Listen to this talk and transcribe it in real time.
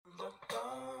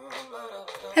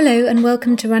Hello and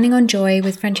welcome to Running on Joy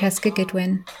with Francesca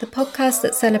Goodwin, the podcast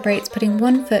that celebrates putting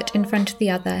one foot in front of the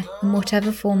other in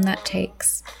whatever form that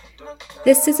takes.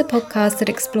 This is a podcast that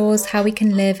explores how we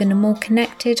can live in a more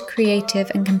connected,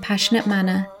 creative and compassionate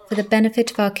manner for the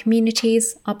benefit of our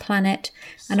communities, our planet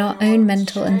and our own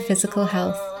mental and physical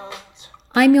health.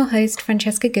 I'm your host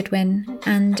Francesca Goodwin,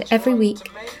 and every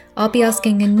week I'll be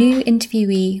asking a new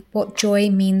interviewee what joy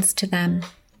means to them.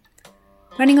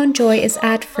 Running on Joy is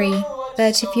ad-free,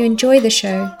 but if you enjoy the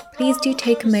show, please do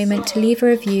take a moment to leave a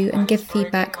review and give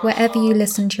feedback wherever you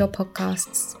listen to your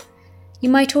podcasts. You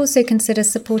might also consider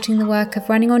supporting the work of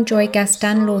Running on Joy guest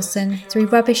Dan Lawson through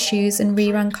Rubbish Shoes and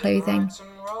Rerun Clothing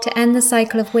to end the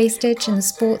cycle of wastage in the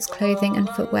sports clothing and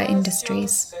footwear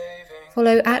industries.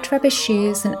 Follow at Rubbish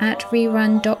Shoes and at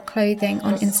rerun.clothing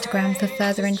on Instagram for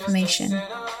further information.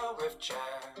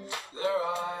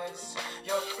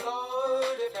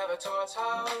 Taught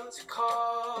how to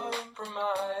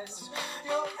compromise.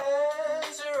 You'll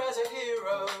enter as a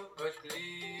hero, but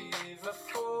leave a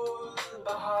fool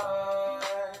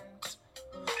behind.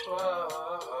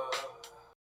 Whoa.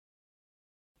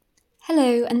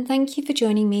 Hello, and thank you for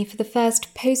joining me for the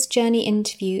first post-journey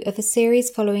interview of a series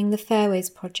following the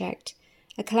FareWays project,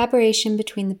 a collaboration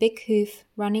between the Big Hoof,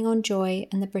 Running on Joy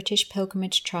and the British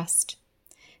Pilgrimage Trust.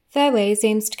 FareWays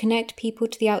aims to connect people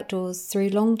to the outdoors through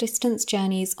long-distance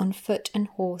journeys on foot and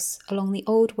horse along the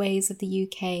old ways of the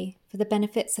UK for the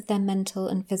benefits of their mental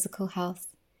and physical health.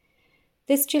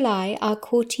 This July, our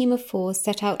core team of 4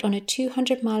 set out on a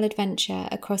 200-mile adventure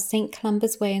across St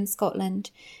Columba's Way in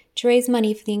Scotland to raise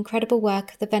money for the incredible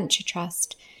work of the Venture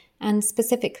Trust and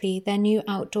specifically their new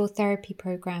outdoor therapy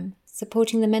programme,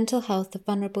 supporting the mental health of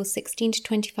vulnerable 16 to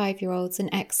 25-year-olds and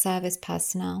ex-service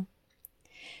personnel.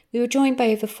 We were joined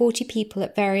by over 40 people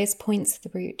at various points of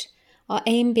the route, our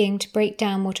aim being to break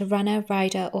down what a runner,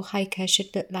 rider or hiker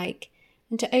should look like,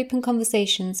 and to open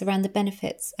conversations around the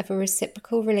benefits of a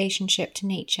reciprocal relationship to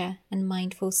nature and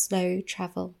mindful, slow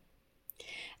travel.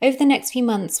 Over the next few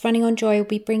months, Running on Joy will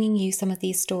be bringing you some of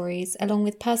these stories, along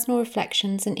with personal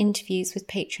reflections and interviews with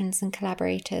patrons and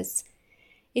collaborators.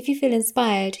 If you feel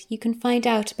inspired, you can find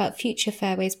out about future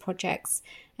FareWays projects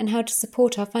and how to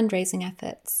support our fundraising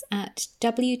efforts at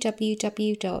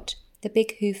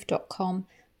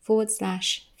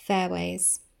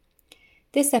www.thebighoof.com/fairways.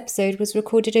 This episode was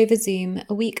recorded over Zoom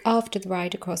a week after the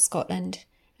ride across Scotland,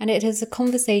 and it is a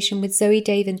conversation with Zoe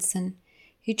Davidson,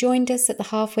 who joined us at the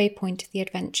halfway point of the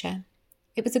adventure.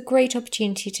 It was a great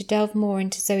opportunity to delve more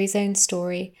into Zoe's own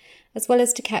story, as well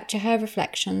as to capture her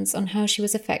reflections on how she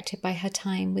was affected by her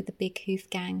time with the Big Hoof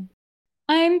gang.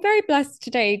 I'm very blessed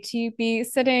today to be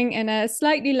sitting in a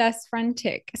slightly less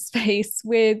frantic space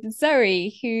with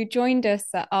Zoe, who joined us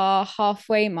at our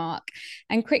halfway mark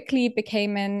and quickly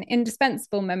became an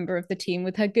indispensable member of the team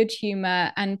with her good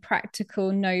humour and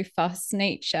practical no-fuss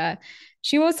nature.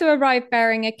 She also arrived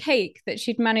bearing a cake that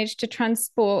she'd managed to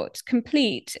transport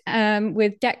complete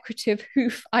with decorative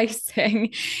hoof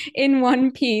icing in one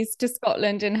piece to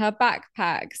Scotland in her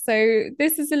backpack. So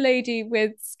this is a lady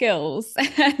with skills,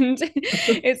 and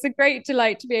it's a great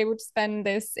delight to be able to spend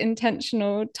this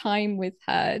intentional time with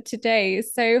her today.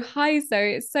 So hi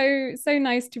Zoe, it's so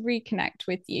nice to reconnect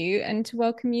with you and to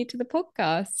welcome you to the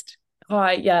podcast.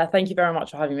 Hi, yeah, thank you very much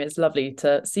for having me. It's lovely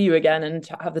to see you again and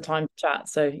have the time to chat.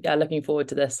 So yeah, looking forward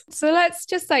to this. So let's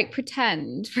just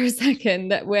pretend for a second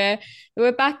that we're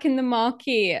back in the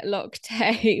marquee at Loch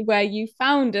Tay where you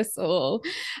found us all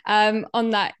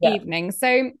on that evening.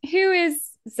 So who is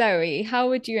Zoe? How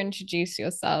would you introduce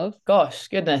yourself? Gosh,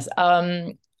 goodness.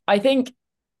 I think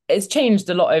it's changed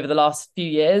a lot over the last few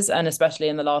years, and especially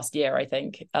in the last year, I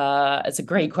think. It's a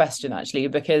great question, actually,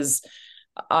 because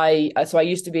I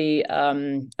used to be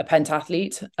a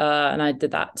pentathlete, and I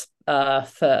did that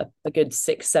for a good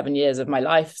 6-7 years of my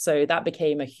life. So that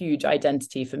became a huge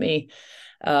identity for me,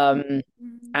 and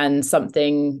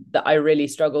something that I really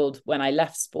struggled when I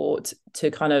left sport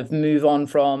to kind of move on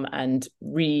from and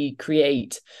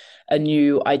recreate a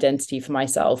new identity for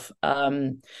myself.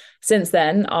 Since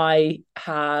then, I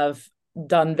have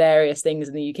done various things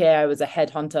in the UK. I was a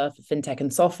headhunter for fintech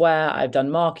and software. I've done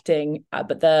marketing,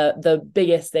 but the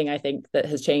biggest thing I think that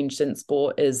has changed since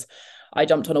sport is I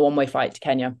jumped on a one-way flight to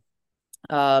Kenya,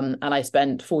 and I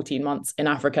spent 14 months in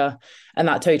Africa, and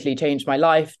that totally changed my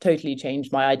life, totally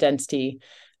changed my identity,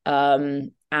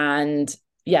 and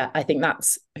yeah, I think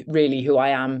that's really who I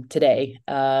am today.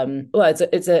 Well,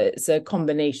 it's a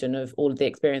combination of all of the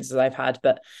experiences I've had,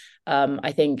 but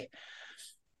I think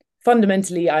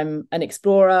fundamentally, I'm an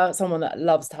explorer, someone that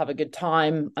loves to have a good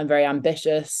time. I'm very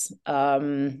ambitious.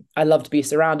 I love to be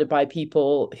surrounded by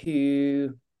people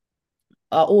who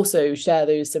are also share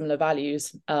those similar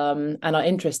values, and are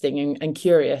interesting and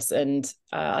curious. And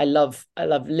I love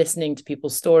listening to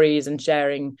people's stories and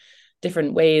sharing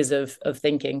different ways of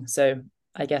thinking. So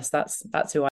I guess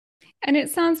that's who I. And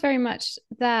it sounds very much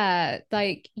there,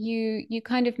 like you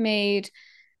kind of made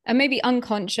a maybe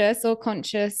unconscious or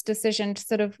conscious decision to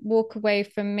sort of walk away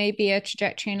from maybe a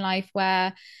trajectory in life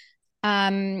where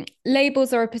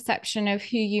labels or a perception of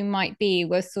who you might be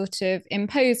was sort of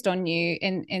imposed on you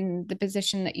in the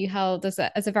position that you held as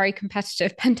a very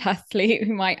competitive pentathlete,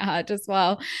 we might add as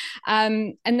well,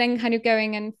 and then kind of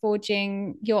going and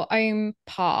forging your own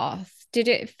path. Did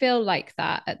it feel like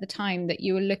that at the time, that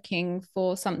you were looking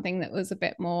for something that was a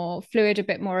bit more fluid, a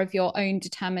bit more of your own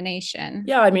determination?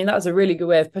 Yeah, I mean, that's a really good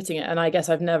way of putting it. And I guess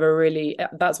I've never really,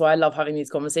 that's why I love having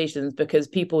these conversations, because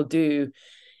people do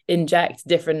inject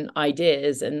different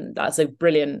ideas, and that's a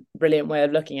brilliant way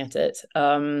of looking at it.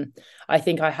 I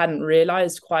think I hadn't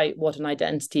realized quite what an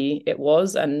identity it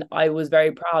was, and I was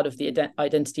very proud of the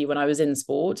identity when I was in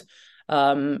sport.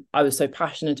 I was so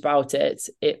passionate about it.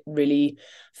 It really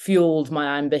fueled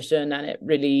my ambition, and it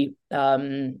really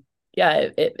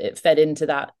it fed into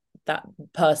that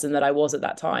person that I was at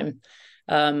that time.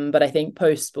 But I think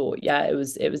post sport, yeah, it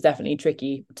was definitely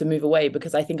tricky to move away,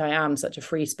 because I think I am such a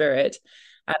free spirit,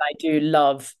 and I do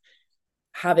love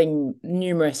having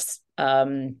numerous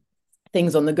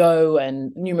things on the go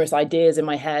and numerous ideas in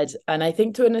my head. And I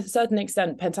think to a certain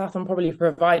extent, pentathlon probably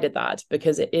provided that,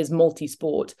 because it is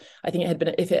multi-sport. I think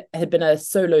if it had been a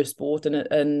solo sport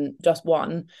and just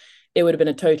one, it would have been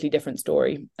a totally different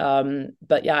story.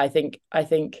 But yeah, I think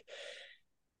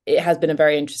it has been a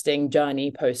very interesting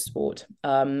journey post sport.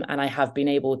 And I have been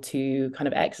able to kind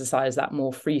of exercise that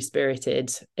more free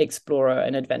spirited explorer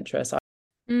and adventurer side.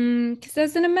 Because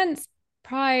there's an immense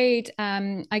pride,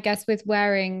 I guess, with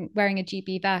wearing a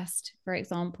GB vest, for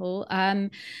example.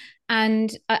 And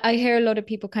I hear a lot of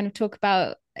people kind of talk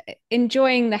about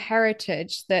enjoying the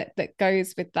heritage that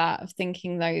goes with that, of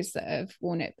thinking those that have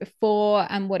worn it before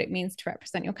and what it means to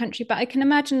represent your country. But I can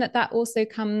imagine that also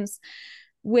comes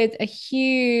with a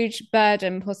huge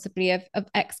burden, possibly of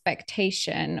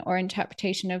expectation or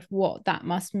interpretation of what that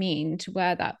must mean to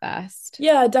wear that vest.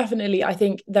 Yeah, definitely. I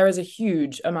think there is a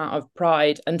huge amount of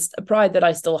pride, and pride that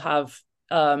I still have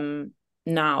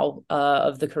now,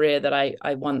 of the career that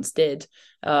I once did.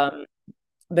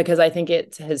 Because I think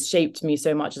it has shaped me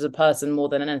so much as a person more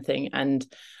than anything. And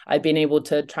I've been able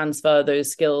to transfer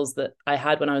those skills that I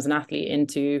had when I was an athlete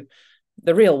into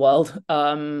the real world.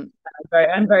 I'm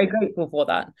very grateful for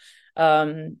that.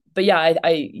 But yeah,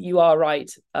 you are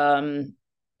right.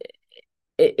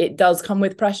 It does come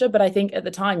with pressure, but I think at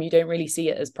the time you don't really see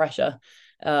it as pressure.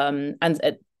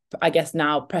 I guess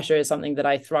now pressure is something that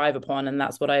I thrive upon, and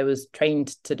that's what I was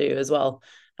trained to do as well.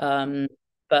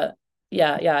 But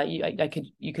yeah,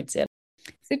 you could see it.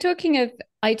 So talking of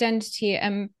identity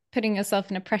and putting yourself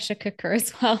in a pressure cooker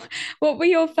as well, what were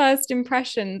your first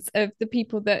impressions of the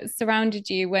people that surrounded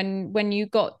you when you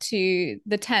got to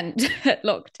the tent at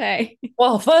Loch Tay?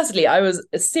 Well, firstly, I was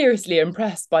seriously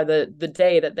impressed by the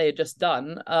day that they had just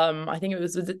done. I think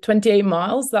was it 28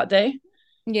 miles that day?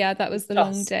 Yeah, that was the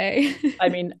long Just day. I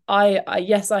mean, I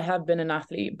yes, I have been an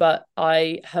athlete, but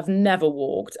I have never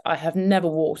walked. I have never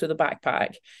walked with a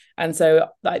backpack. And so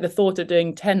like the thought of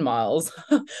doing 10 miles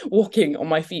walking on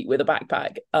my feet with a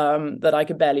backpack that I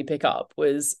could barely pick up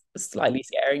was slightly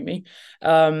scaring me.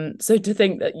 So to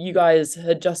think that you guys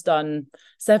had just done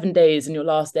 7 days and your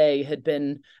last day had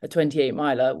been a 28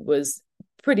 miler was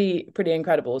pretty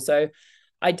incredible. So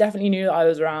I definitely knew I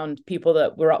was around people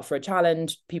that were up for a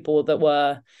challenge, people that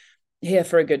were here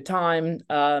for a good time.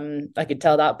 I could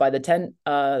tell that by the tent.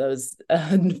 There was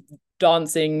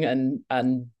dancing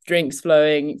and drinks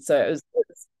flowing. So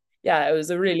it was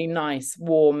a really nice,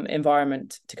 warm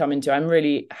environment to come into. I'm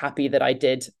really happy that I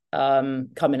did come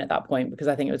in at that point, because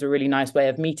I think it was a really nice way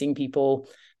of meeting people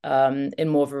in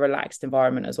more of a relaxed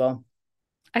environment as well.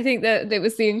 I think that it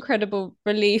was the incredible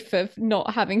relief of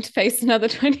not having to face another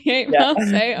 28 Yeah. mile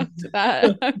day after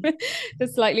that. The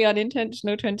slightly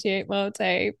unintentional 28-mile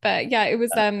day. But yeah, it was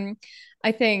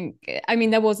I think, I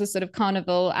mean, there was a sort of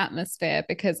carnival atmosphere,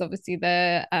 because obviously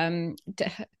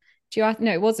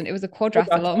no, it wasn't. It was a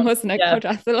quadrathlon, wasn't it? Yeah.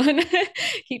 Quadrathlon.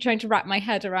 Keep trying to wrap my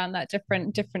head around that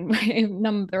different way of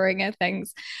numbering of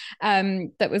things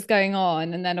that was going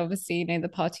on, and then obviously the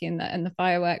party and the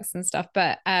fireworks and stuff.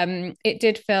 But it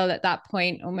did feel at that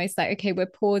point almost like, okay, we're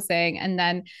pausing, and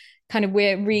then kind of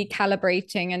we're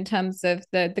recalibrating in terms of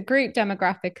the group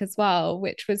demographic as well,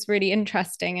 which was really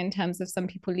interesting in terms of some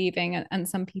people leaving and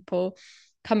some people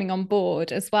coming on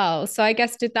board as well. So I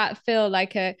guess did that feel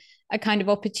like a kind of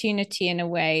opportunity in a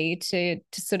way to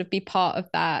sort of be part of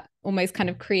that almost kind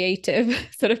of creative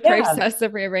sort of Yeah. process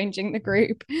of rearranging the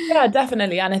group? Yeah,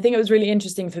 definitely. And I think it was really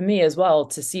interesting for me as well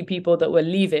to see people that were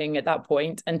leaving at that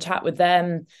point and chat with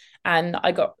them. And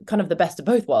I got kind of the best of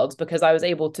both worlds because I was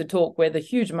able to talk with a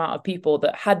huge amount of people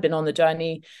that had been on the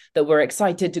journey, that were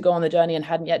excited to go on the journey and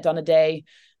hadn't yet done a day.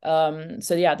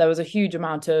 So yeah, there was a huge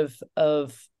amount of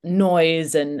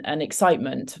noise and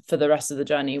excitement for the rest of the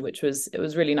journey, which was it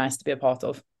was really nice to be a part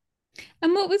of.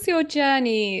 And what was your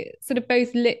journey, sort of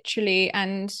both literally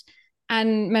and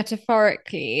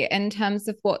metaphorically, in terms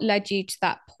of what led you to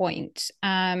that point?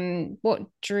 What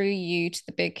drew you to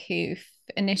the Big Hoof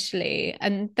initially,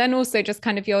 and then also just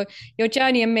kind of your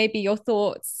journey and maybe your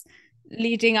thoughts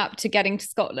leading up to getting to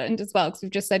Scotland as well, because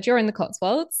we've just said you're in the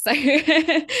Cotswolds, so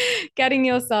getting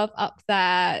yourself up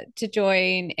there to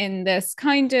join in this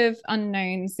kind of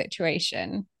unknown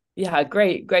situation. Yeah,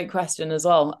 great question as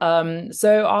well.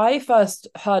 So I first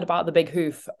heard about the Big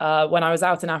Hoof when I was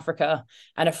out in Africa,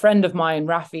 and a friend of mine,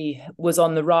 Rafi, was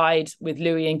on the ride with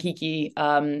Louis and Kiki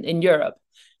in Europe,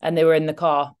 and they were in the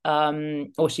car,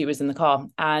 or she was in the car,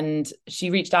 and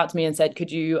she reached out to me and said,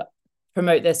 "Could you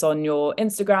promote this on your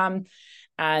Instagram?"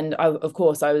 And of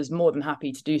course, I was more than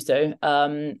happy to do so.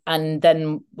 And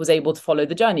then was able to follow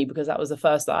the journey because that was the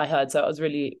first that I heard. So it was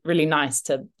really, really nice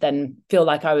to then feel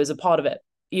like I was a part of it,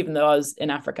 even though I was in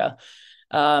Africa.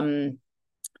 Um,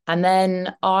 and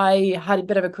then I had a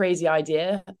bit of a crazy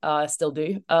idea, still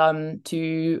do,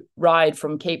 to ride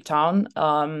from Cape Town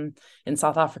in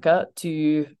South Africa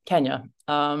to Kenya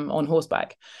on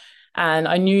horseback. And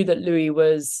I knew that Louis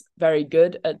was very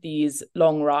good at these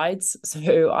long rides.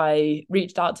 So I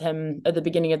reached out to him at the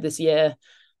beginning of this year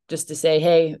just to say,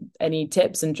 hey, any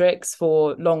tips and tricks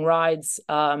for long rides?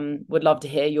 Would love to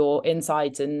hear your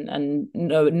insight and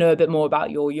know a bit more about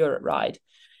your Europe ride.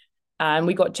 And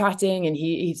we got chatting, and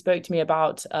he spoke to me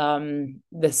about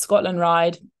the Scotland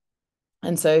ride.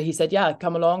 And so he said, yeah,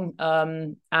 come along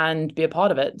and be a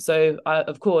part of it. So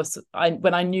of course,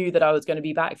 when I knew that I was going to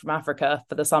be back from Africa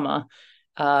for the summer,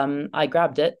 I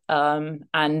grabbed it.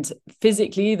 And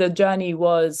physically, the journey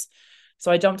was,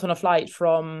 so I jumped on a flight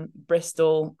from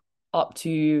Bristol up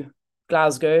to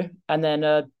Glasgow, and then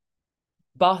a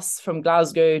bus from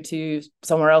Glasgow to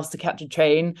somewhere else to catch a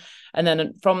train. And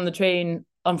then from the train,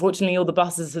 unfortunately, all the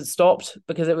buses had stopped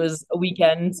because it was a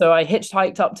weekend. So I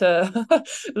hitchhiked up to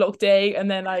Lockday,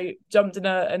 and then I jumped in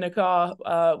a car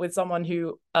with someone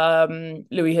who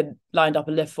Louis had lined up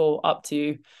a lift for up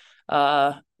to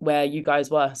where you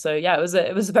guys were. So yeah,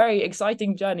 it was a very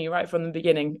exciting journey right from the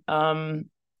beginning. And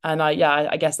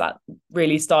I guess that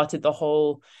really started the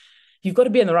whole. You've got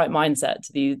to be in the right mindset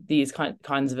to these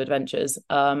kinds of adventures.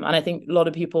 And I think a lot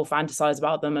of people fantasize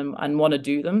about them and want to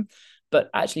do them. But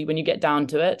actually, when you get down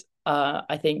to it,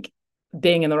 I think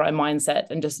being in the right mindset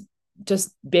and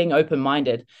just being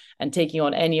open-minded and taking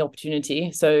on any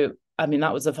opportunity. So, I mean,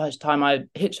 that was the first time I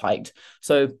hitchhiked.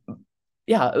 So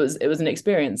yeah, it was an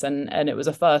experience and it was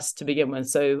a first to begin with.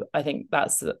 So I think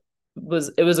it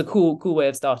was a cool way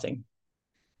of starting.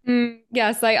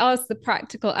 Yes, I asked the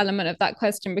practical element of that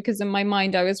question because in my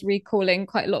mind I was recalling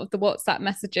quite a lot of the WhatsApp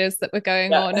messages that were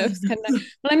going Yeah. on of kind of,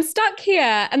 well, I'm stuck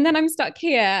here, and then I'm stuck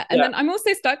here, and Yeah. then I'm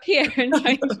also stuck here and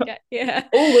trying to get here.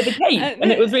 All with the cake. And,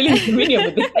 And it was really inconvenient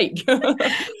with the cake.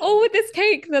 all with this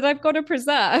cake that I've got to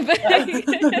preserve.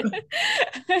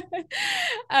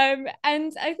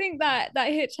 And I think that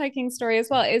hitchhiking story as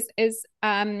well is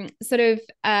sort of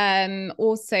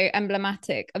also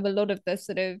emblematic of a lot of the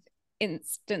sort of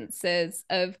instances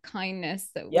of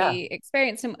kindness that Yeah. we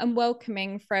experienced and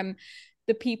welcoming from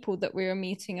the people that we were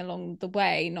meeting along the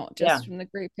way, not Yeah. just from the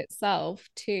group itself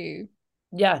too.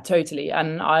 Yeah, totally.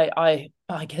 And I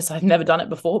guess I've never done it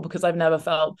before because I've never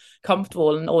felt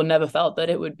comfortable or never felt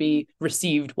that it would be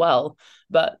received well.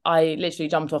 But I literally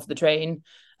jumped off the train,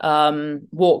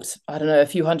 walked, I don't know, a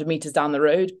few hundred meters down the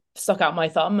road, stuck out my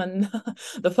thumb, and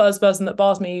the first person that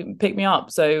passed me picked me up.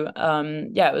 So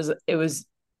yeah, it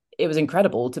was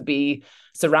incredible to be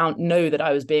know that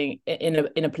I was being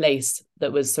in a place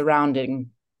that was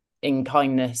surrounding in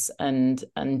kindness and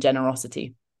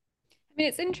generosity. I mean,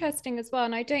 it's interesting as well,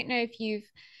 and I don't know if you've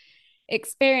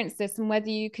experienced this and whether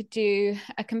you could do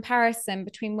a comparison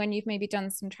between when you've maybe done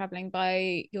some traveling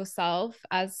by yourself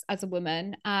as a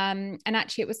woman, and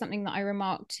actually it was something that I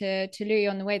remarked to Louis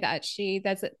on the way, that actually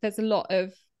there's a lot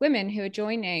of women who are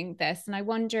joining this, and I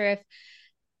wonder if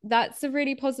that's a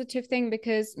really positive thing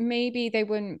because maybe they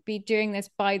wouldn't be doing this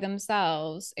by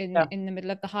themselves Yeah. in the middle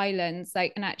of the Highlands,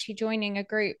 like, and actually joining a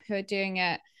group who are doing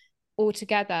it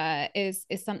altogether is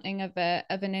something of an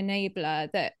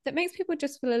enabler that makes people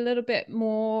just feel a little bit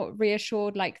more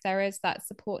reassured, like there is that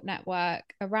support network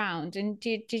around. And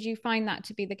did you find that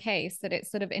to be the case, that it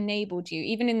sort of enabled you,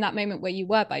 even in that moment where you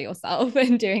were by yourself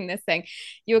and doing this thing,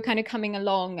 you were kind of coming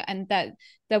along, and that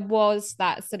there was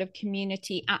that sort of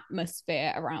community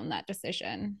atmosphere around that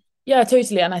decision? Yeah,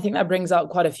 totally. And I think that brings out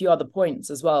quite a few other points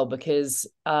as well, because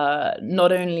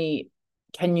not only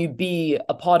can you be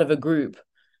a part of a group,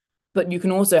 but you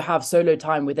can also have solo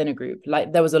time within a group.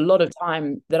 Like there was a lot of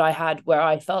time that I had where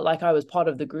I felt like I was part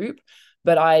of the group,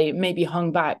 but I maybe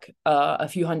hung back a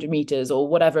few hundred meters or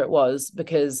whatever it was,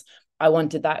 because I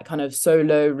wanted that kind of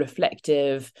solo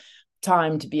reflective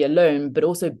time to be alone, but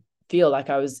also feel like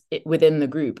I was within the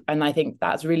group. And I think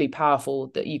that's really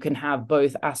powerful, that you can have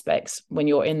both aspects when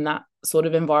you're in that sort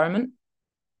of environment.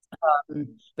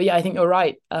 But yeah, I think you're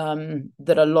right,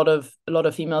 that a lot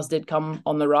of females did come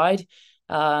on the ride,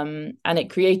 and it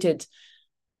created,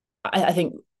 I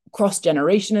think, cross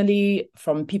generationally,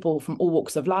 from people from all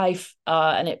walks of life,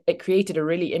 and it created a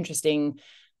really interesting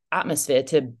atmosphere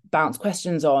to bounce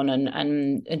questions on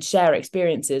and share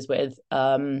experiences with.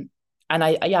 And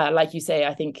yeah, like you say,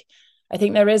 I think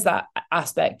there is that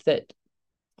aspect that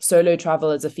solo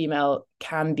travel as a female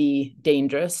can be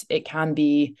dangerous. It can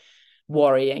be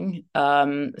worrying.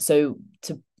 So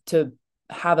to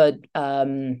have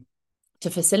to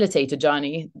facilitate a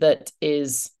journey that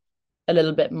is a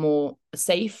little bit more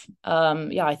safe,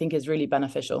 yeah, I think is really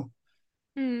beneficial.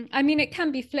 I mean, it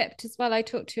can be flipped as well. I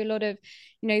talk to a lot of,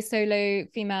 solo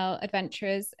female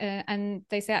adventurers, and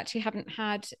they say actually haven't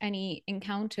had any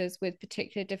encounters with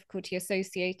particular difficulty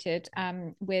associated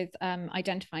with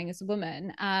identifying as a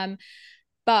woman.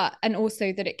 And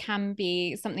also that it can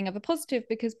be something of a positive,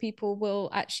 because people will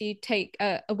actually take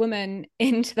a woman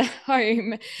into their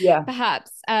home, Yeah,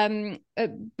 perhaps,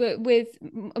 but with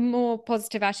a more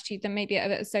positive attitude than maybe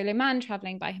a solo man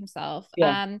traveling by himself.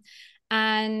 yeah,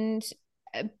 And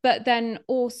but then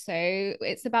also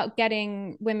it's about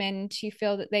getting women to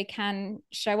feel that they can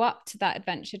show up to that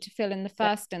adventure, to feel in the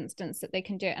yeah, first instance that they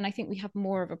can do it. And I think we have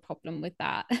more of a problem with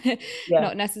that, yeah,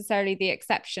 not necessarily the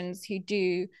exceptions who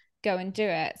do go and do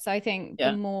it. So I think the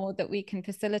yeah, more that we can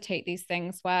facilitate these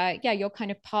things where, yeah, you're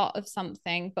kind of part of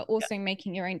something, but also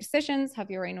making your own decisions, have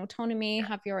your own autonomy,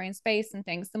 have your own space and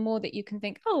things, the more that you can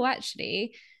think, oh,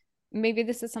 actually, maybe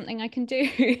this is something I can do.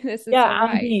 This is all yeah,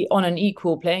 and right. be on an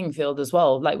equal playing field as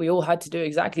well. Like we all had to do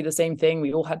exactly the same thing.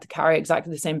 We all had to carry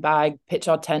exactly the same bag, pitch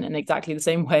our tent in exactly the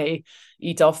same way,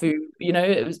 eat our food.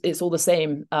 It's all the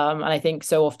same. And I think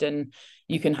so often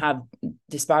you can have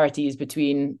disparities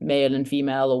between male and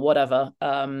female or whatever.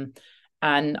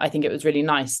 And I think it was really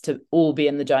nice to all be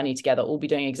in the journey together, all be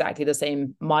doing exactly the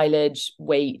same mileage,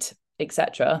 weight,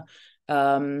 etc.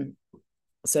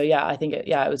 So yeah, I think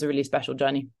it was a really special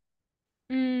journey.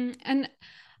 And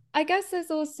I guess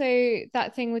there's also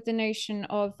that thing with the notion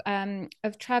of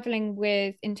traveling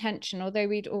with intention. Although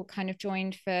we'd all kind of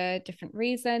joined for different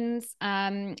reasons,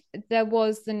 there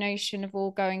was the notion of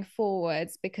all going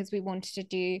forwards because we wanted to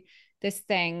do this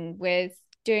thing with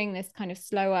doing this kind of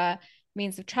slower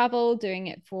means of travel, doing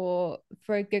it for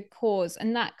a good cause,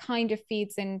 and that kind of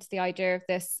feeds into the idea of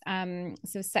this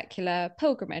sort of secular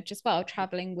pilgrimage as well,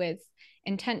 traveling with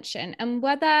intention. And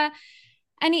whether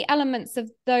any elements of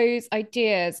those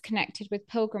ideas connected with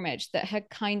pilgrimage that had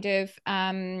kind of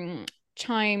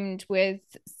chimed with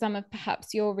some of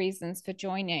perhaps your reasons for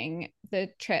joining the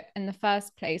trip in the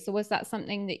first place? Or was that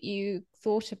something that you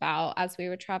thought about as we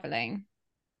were traveling?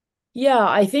 Yeah,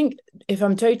 I think if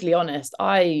I'm totally honest,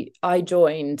 I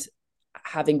joined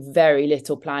having very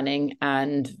little planning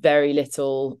and very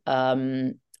little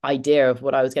idea of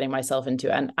what I was getting myself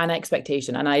into, and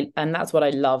expectation. And that's what I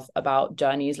love about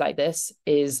journeys like this,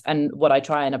 is, and what I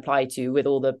try and apply to with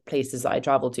all the places that I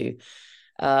travel to.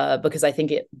 Because I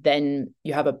think then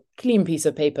you have a clean piece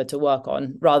of paper to work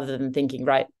on, rather than thinking,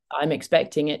 right, I'm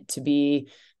expecting it to be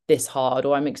this hard,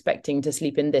 or I'm expecting to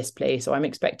sleep in this place, or I'm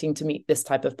expecting to meet this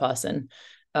type of person.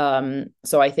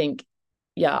 So I think,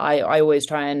 yeah, I always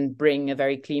try and bring a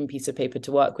very clean piece of paper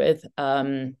to work with.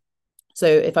 So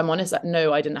if I'm honest,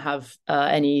 no, I didn't have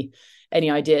any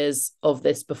ideas of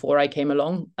this before I came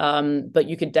along. But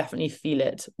you could definitely feel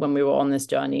it when we were on this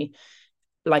journey.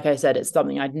 Like I said, it's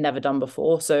something I'd never done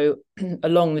before. So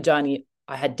along the journey,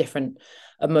 I had different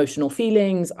emotional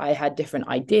feelings, I had different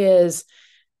ideas,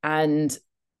 and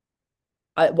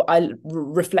I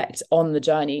reflect on the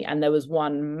journey, and there was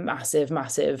one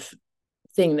massive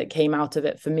thing that came out of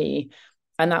it for me,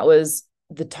 and that was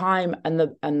the time and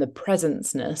the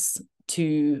presenceness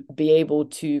to be able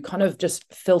to kind of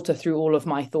just filter through all of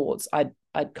my thoughts. I'd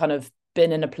kind of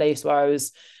been in a place where I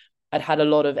was I'd had a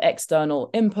lot of external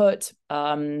input,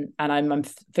 and I'm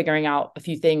figuring out a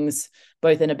few things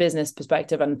both in a business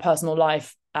perspective and personal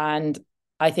life. And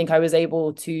I think I was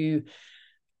able to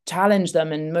challenge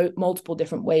them in multiple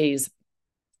different ways.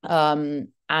 And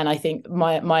I think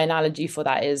my analogy for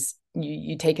that is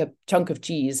you take a chunk of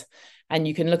cheese and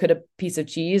you can look at a piece of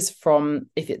cheese from,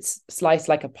 if it's sliced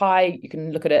like a pie, you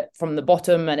can look at it from the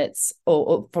bottom and it's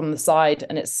or from the side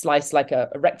and it's sliced like a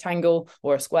rectangle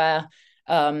or a square.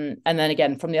 And then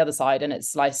again from the other side and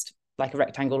it's sliced like a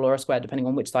rectangle or a square, depending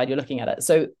on which side you're looking at it.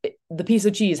 So the piece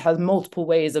of cheese has multiple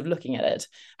ways of looking at it.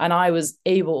 And I was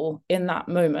able in that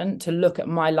moment to look at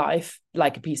my life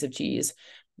like a piece of cheese.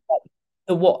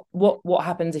 So what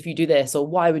happens if you do this, or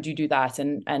why would you do that,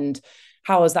 and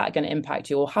how is that going to impact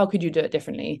you, or how could you do it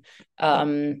differently?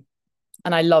 And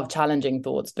I love challenging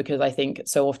thoughts because I think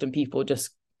so often people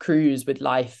just cruise with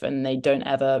life and they don't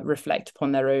ever reflect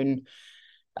upon their own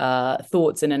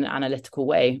thoughts in an analytical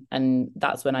way, and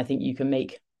that's when I think you can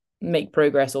make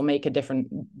progress or make a different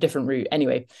route.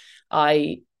 Anyway,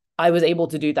 I was able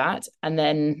to do that, and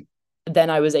then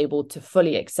I was able to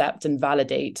fully accept and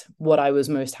validate what I was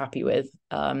most happy with.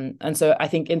 And so I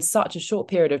think in such a short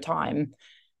period of time,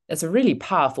 it's a really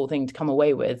powerful thing to come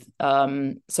away with.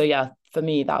 So yeah, for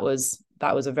me, that was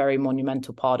a very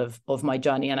monumental part of my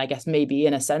journey, and I guess maybe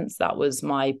in a sense that was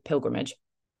my pilgrimage.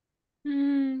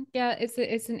 Yeah,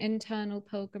 it's an internal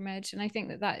pilgrimage, and I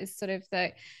think that is sort of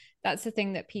that's the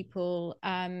thing that people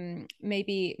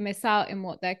maybe miss out in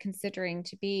what they're considering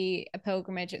to be a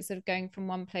pilgrimage. It's sort of going from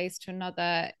one place to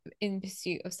another in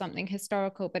pursuit of something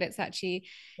historical, but it's actually,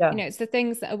 Yeah, it's the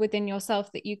things that are within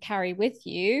yourself that you carry with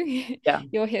you, yeah,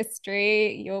 your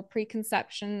history, your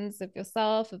preconceptions of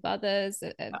yourself, of others,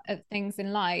 of things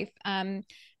in life. And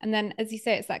then, as you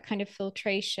say, it's that kind of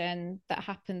filtration that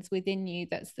happens within you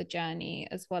that's the journey,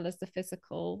 as well as the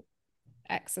physical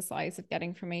exercise of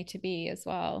getting from A to B as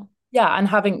well. yeah. And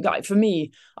having, like, for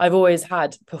me, I've always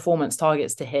had performance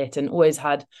targets to hit and always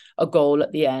had a goal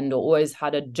at the end, or always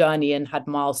had a journey and had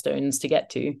milestones to get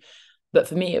to. But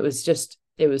for me, it was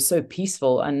so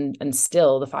peaceful and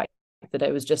still, the fact that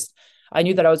it was just, I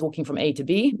knew that I was walking from A to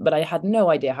B, but I had no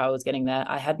idea how I was getting there.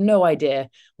 I had no idea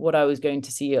what I was going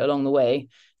to see along the way.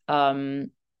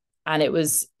 And yeah, there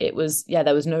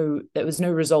was no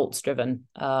results driven.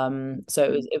 So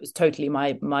it was totally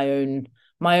my own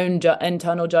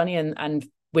internal journey, and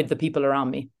with the people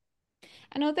around me.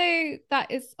 And although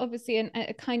that is obviously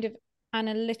a kind of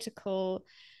analytical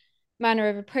manner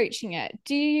of approaching it,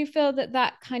 do you feel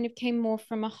that kind of came more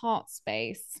from a heart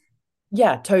space?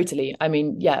 Yeah, totally. I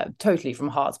mean, yeah, totally from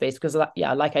heart space, because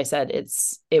yeah, like I said,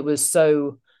 it was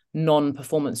so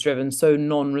non-performance driven, so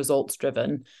non-results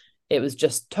driven. It was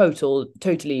just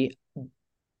totally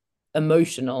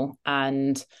emotional.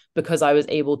 And because I was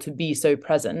able to be so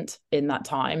present in that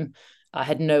time, I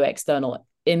had no external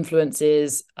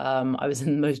influences. I was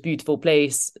in the most beautiful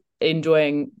place,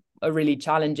 enjoying a really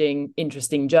challenging,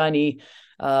 interesting journey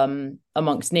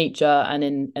amongst nature and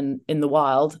in the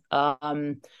wild.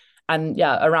 And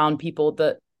yeah, around people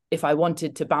that if I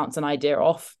wanted to bounce an idea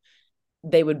off,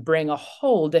 they would bring a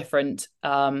whole different,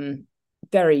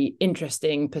 very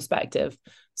interesting perspective.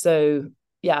 So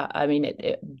yeah, I mean,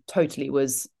 it totally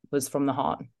was from the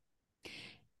heart.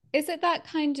 Is it that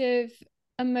kind of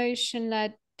emotion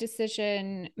led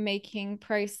decision making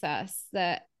process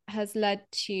that has led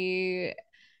to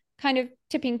kind of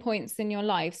tipping points in your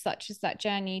life, such as that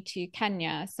journey to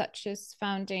Kenya, such as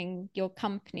founding your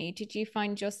company? Did you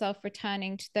find yourself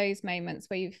returning to those moments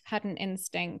where you've had an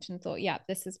instinct and thought, yeah,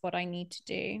 this is what I need to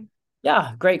do?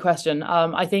 Yeah, great question.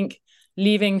 I think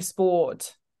leaving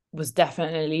sport was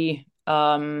definitely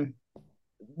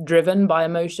driven by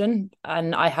emotion,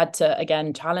 and I had to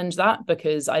again challenge that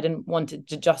because I didn't want it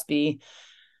to just be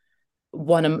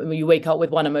one. You wake up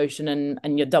with one emotion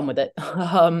and you're done with it.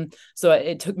 So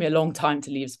it took me a long time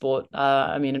to leave sport.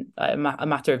 I mean, a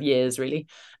matter of years, really.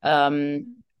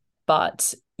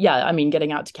 But yeah, I mean,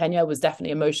 getting out to Kenya was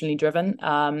definitely emotionally driven.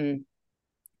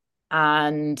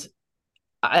 And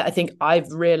I think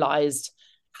I've realized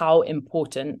how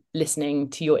important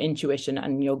listening to your intuition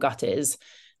and your gut is.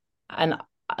 And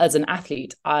as an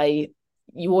athlete,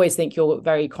 you always think you're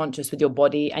very conscious with your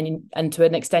body, and to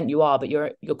an extent you are, but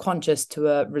you're conscious to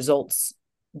a results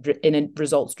in a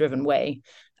results driven way,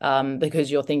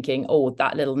 because you're thinking, oh,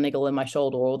 that little niggle in my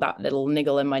shoulder or that little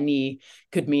niggle in my knee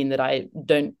could mean that I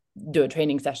don't do a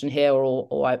training session here,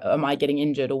 am I getting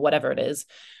injured or whatever it is.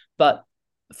 But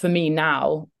for me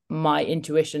now, my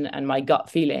intuition and my gut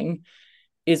feeling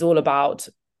is all about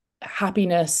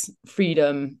happiness,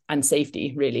 freedom, and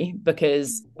safety, really.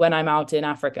 Because when I'm out in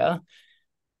Africa,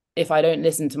 if I don't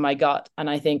listen to my gut and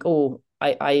I think, oh,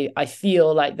 I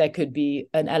feel like there could be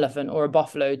an elephant or a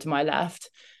buffalo to my left,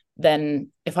 then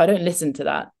if I don't listen to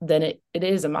that, then it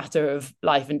is a matter of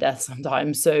life and death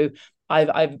sometimes. So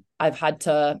I've had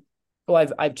to, or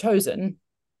I've chosen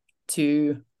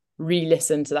to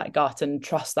re-listen to that gut and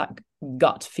trust that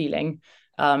gut feeling,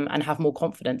 and have more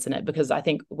confidence in it. Because I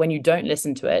think when you don't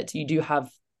listen to it,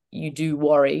 you do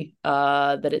worry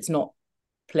that it's not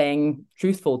playing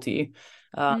truthful to you.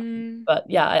 But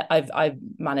yeah, I've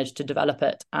managed to develop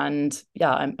it, and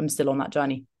yeah, I'm still on that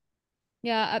journey.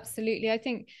 Yeah, absolutely. I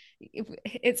think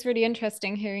it's really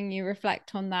interesting hearing you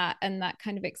reflect on that and that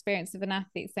kind of experience of an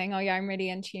athlete saying, oh, yeah, I'm really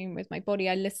in tune with my body.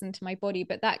 I listen to my body.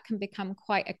 But that can become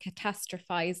quite a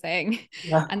catastrophizing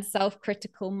Yeah, and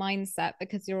self-critical mindset,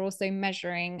 because you're also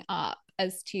measuring up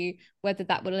as to whether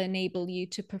that will enable you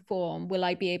to perform. Will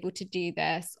I be able to do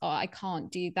this, or I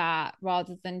can't do that,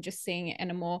 rather than just seeing it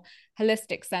in a more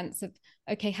holistic sense of,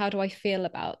 okay, how do I feel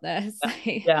about this?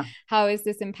 yeah, How is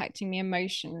this impacting me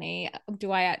emotionally? Do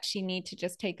I actually need to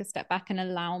just take a step back and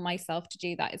allow myself to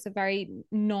do that? It's a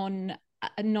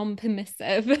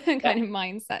non-permissive yeah, kind of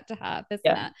mindset to have, isn't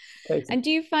yeah, it? totally. And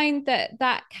do you find that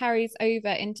that carries over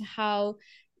into how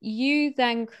you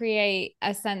then create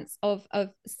a sense of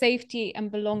safety and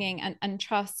belonging and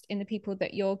trust in the people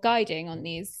that you're guiding on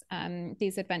these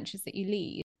adventures that you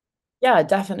lead? Yeah,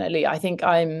 definitely. I think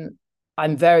I'm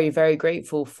very, very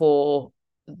grateful for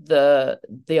the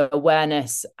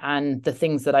awareness and the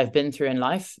things that I've been through in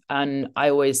life. And I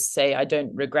always say I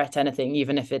don't regret anything,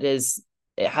 even if it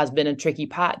has been a tricky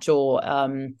patch, or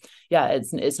yeah,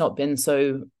 it's not been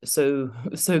so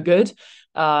good.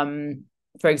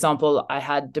 For example, I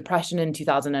had depression in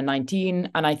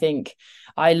 2019, and I think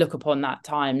I look upon that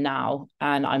time now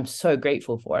and I'm so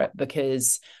grateful for it,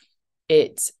 because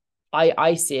it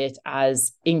I see it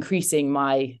as increasing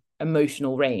my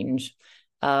emotional range.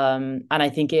 And I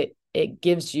think it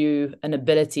gives you an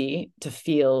ability to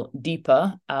feel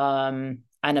deeper, and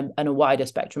a wider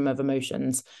spectrum of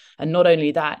emotions. And not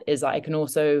only that, is that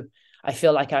I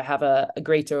feel like I have a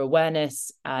greater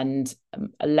awareness and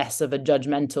a less of a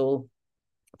judgmental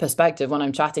perspective when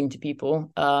I'm chatting to people.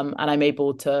 And I'm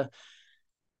able to,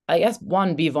 I guess,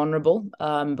 one, be vulnerable,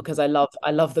 because I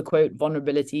love the quote,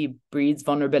 vulnerability breeds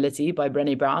vulnerability, by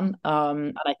Brené Brown.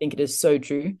 And I think it is so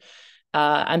true.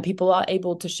 And people are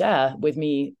able to share with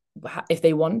me, if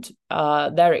they want,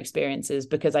 their experiences,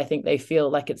 because I think they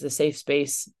feel like it's a safe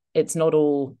space. It's not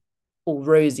all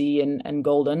rosy and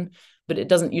golden, but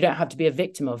you don't have to be a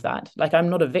victim of that. Like, I'm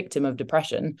not a victim of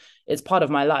depression. It's part of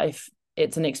my life.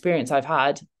 It's an experience I've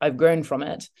had. I've grown from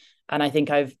it, and I think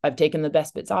I've taken the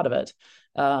best bits out of it.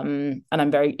 And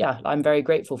I'm very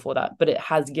grateful for that. But it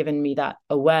has given me that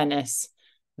awareness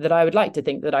that I would like to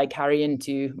think that I carry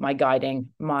into my guiding,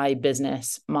 my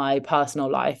business, my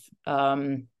personal life.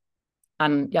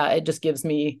 And yeah, it just gives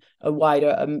me a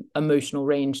wider emotional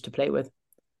range to play with.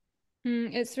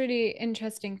 It's really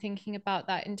interesting thinking about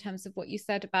that in terms of what you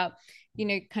said about,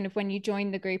 kind of when you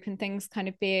join the group and things kind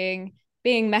of being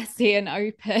messy and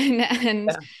open and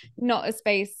Yeah, not a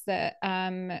space that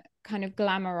kind of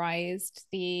glamorized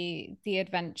the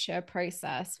adventure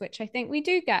process, which I think we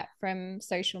do get from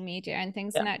social media and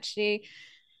things. yeah, And actually,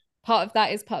 part of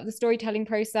that is part of the storytelling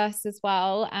process as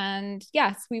well. And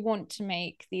yes, we want to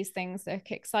make these things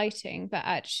look exciting, but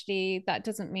actually that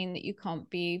doesn't mean that you can't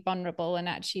be vulnerable. And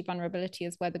actually, vulnerability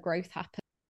is where the growth happens.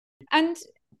 And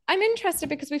I'm interested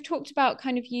because we've talked about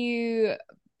kind of you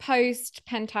post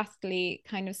pentathlete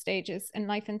kind of stages in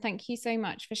life, and thank you so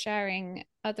much for sharing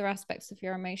other aspects of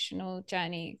your emotional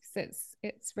journey, because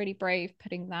it's really brave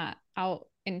putting that out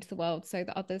into the world so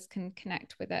that others can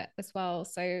connect with it as well.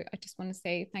 So I just want to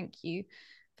say thank you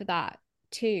for that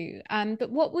too.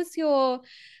 But what was your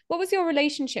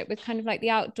relationship with kind of like the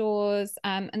outdoors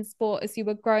and sport as you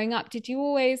were growing up? Did you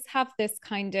always have this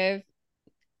kind of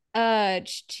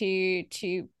urge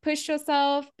to push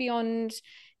yourself beyond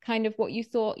kind of what you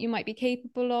thought you might be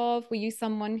capable of? Were you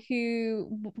someone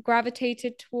who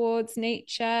gravitated towards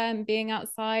nature and being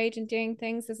outside and doing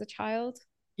things as a child?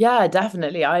 yeah,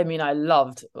 definitely. I mean,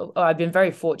 I've been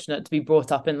very fortunate to be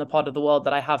brought up in the part of the world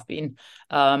that I have been,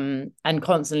 and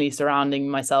constantly surrounding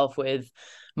myself with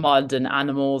mud and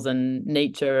animals and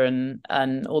nature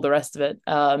and all the rest of it.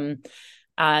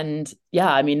 And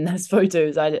yeah, I mean, there's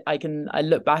photos I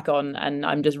look back on, and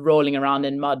I'm just rolling around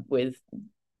in mud with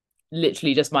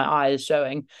literally just my eyes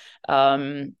showing.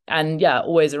 And yeah,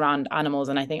 always around animals.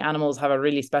 And I think animals have a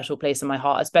really special place in my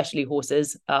heart, especially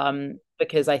horses,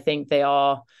 because I think they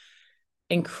are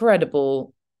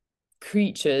incredible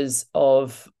creatures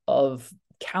of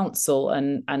counsel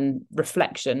and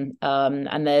reflection.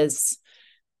 And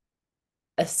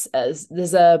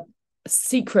there's a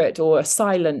secret or a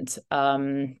silent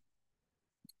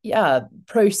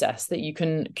process that you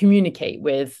can communicate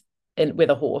with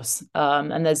a horse,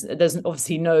 and there's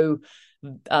obviously no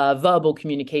verbal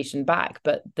communication back,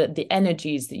 but the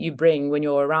energies that you bring when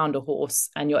you're around a horse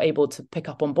and you're able to pick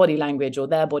up on body language or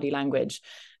their body language,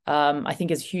 I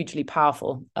think is hugely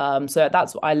powerful. So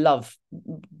that's what I love.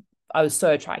 I was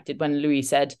so attracted when Louis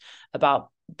said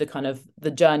about the kind of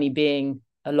the journey being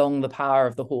along the power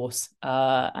of the horse.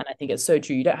 And I think it's so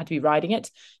true. You don't have to be riding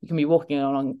it. You can be walking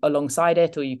alongside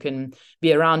it, or you can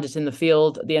be around it in the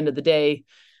field at the end of the day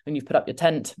when you've put up your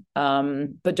tent.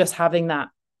 But just having that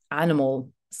animal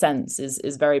sense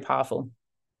is very powerful.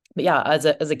 But yeah, as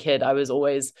a kid, I was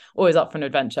always up for an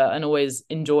adventure and always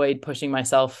enjoyed pushing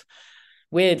myself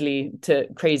weirdly to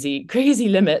crazy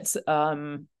limits.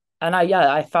 And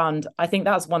I think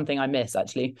that's one thing I miss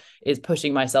actually, is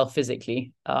pushing myself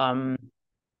physically.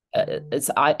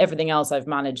 Everything else I've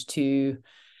managed to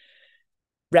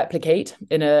replicate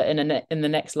in the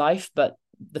next life, but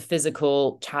the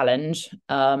physical challenge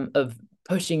of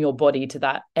pushing your body to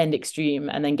that end extreme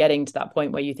and then getting to that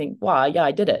point where you think, wow, yeah,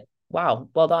 I did it. Wow,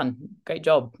 well done, great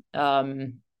job.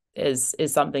 Is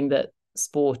something that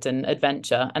sport and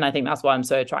adventure, and I think that's why I'm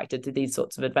so attracted to these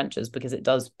sorts of adventures, because it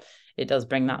does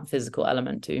bring that physical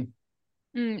element too.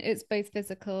 It's both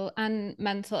physical and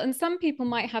mental. And some people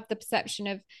might have the perception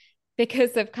of,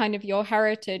 because of kind of your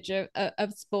heritage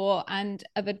of sport and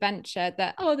of adventure,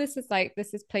 that, oh, this is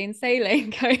plain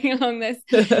sailing going along this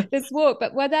walk.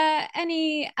 But were there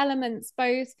any elements,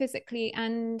 both physically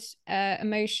and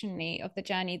emotionally, of the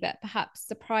journey that perhaps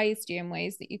surprised you in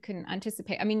ways that you couldn't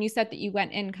anticipate? I mean, you said that you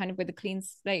went in kind of with a clean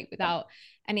slate without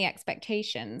any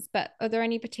expectations, but are there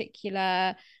any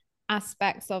particular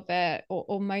aspects of it,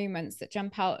 or moments that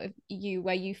jump out of you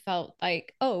where you felt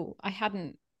like, oh, I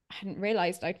hadn't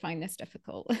realized I'd find this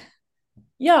difficult?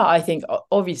 Yeah, I think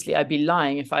obviously I'd be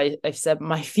lying if I said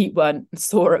my feet weren't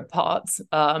sore at parts.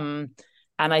 And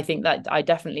I think that I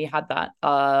definitely had that.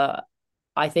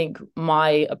 I think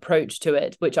my approach to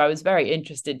it, which I was very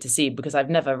interested to see, because I've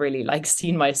never really like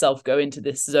seen myself go into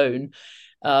this zone.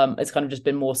 It's kind of just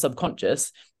been more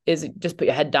subconscious, is just put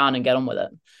your head down and get on with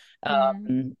it.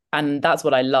 And that's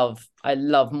what I love. I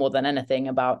love more than anything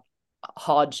about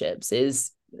hardships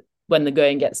is when the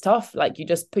going gets tough, like you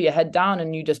just put your head down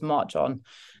and you just march on.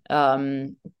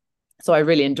 So I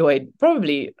really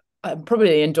probably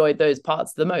enjoyed those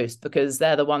parts the most, because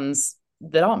they're the ones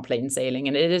that aren't plain sailing,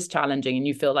 and it is challenging. And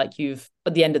you feel like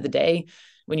at the end of the day,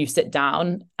 when you sit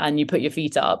down and you put your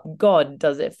feet up, God,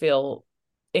 does it feel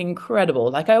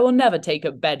incredible. Like I will never take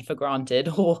a bed for granted,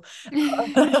 or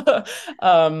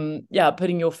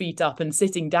putting your feet up and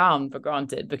sitting down for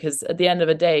granted, because at the end of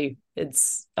the day,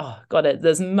 it's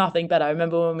there's nothing better. I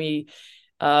remember when we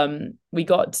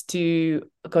got to,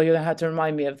 God, you're gonna have to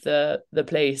remind me of the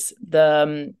place,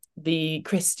 the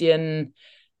Christian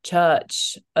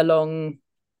church along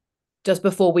just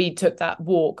before we took that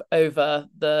walk over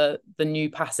the new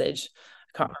passage.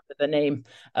 I can't remember the name.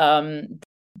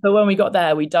 But when we got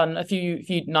there, we'd done a few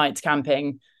nights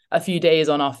camping, a few days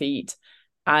on our feet,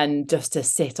 and just to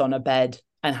sit on a bed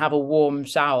and have a warm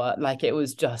shower, like it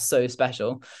was just so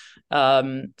special.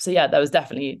 So yeah, there was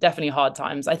definitely hard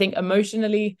times. I think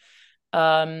emotionally,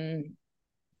 I'm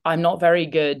not very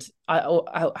good.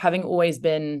 Having always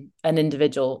been an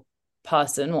individual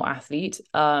person or athlete,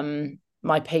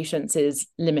 my patience is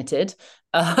limited.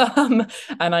 And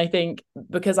I think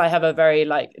because I have a very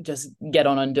like just get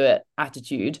on and do it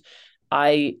attitude,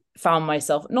 I found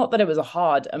myself, not that it was a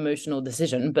hard emotional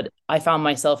decision, but I found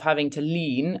myself having to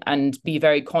lean and be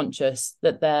very conscious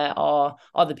that there are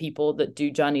other people that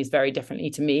do journeys very differently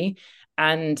to me.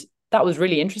 And that was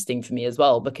really interesting for me as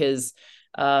well, because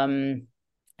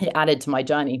it added to my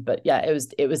journey. But yeah,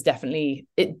 it was definitely,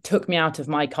 it took me out of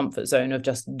my comfort zone of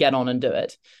just get on and do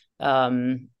it.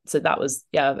 So that was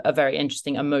a very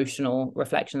interesting emotional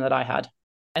reflection that I had.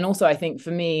 And also I think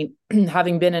for me,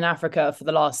 having been in Africa for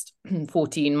the last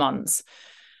 14 months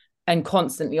and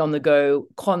constantly on the go,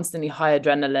 constantly high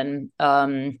adrenaline,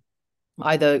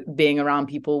 either being around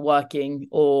people working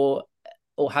or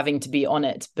having to be on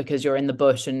it because you're in the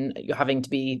bush and you're having to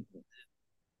be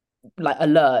like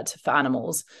alert for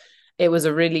animals, it was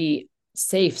a really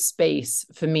safe space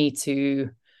for me to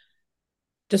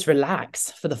just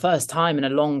relax for the first time in a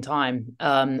long time,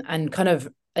 and kind of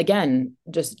again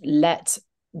just let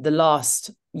the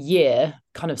last year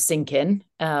kind of sink in,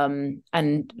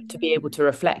 and to be able to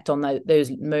reflect on those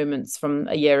moments from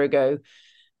a year ago,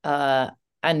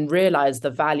 and realize the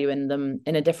value in them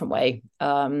in a different way.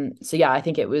 So yeah, I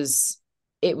think it was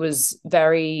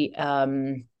very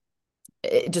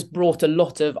it just brought a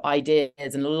lot of ideas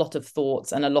and a lot of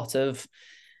thoughts and a lot of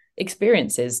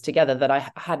experiences together that I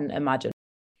hadn't imagined.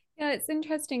 Yeah, it's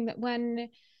interesting that when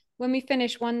we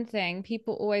finish one thing,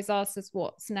 people always ask us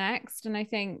what's next, and I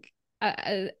think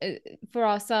for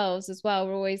ourselves as well,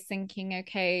 we're always thinking,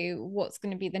 okay, what's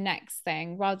going to be the next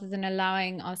thing, rather than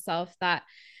allowing ourselves that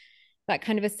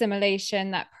kind of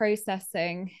assimilation, that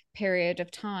processing period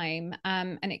of time.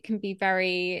 And it can be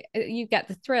very, you get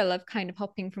the thrill of kind of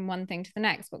hopping from one thing to the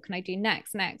next. What can I do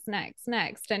next, next, next,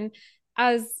 next? And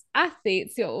as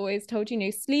athletes, you're always told,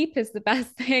 sleep is the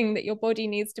best thing that your body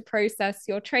needs to process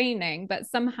your training. But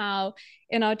somehow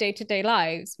in our day-to-day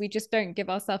lives, we just don't give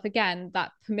ourselves, again,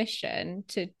 that permission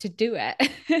to do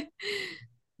it.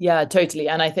 Yeah, totally.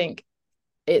 And I think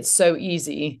it's so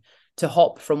easy to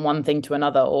hop from one thing to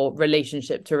another or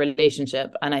relationship to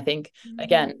relationship. And I think,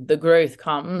 again, the growth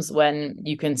comes when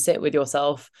you can sit with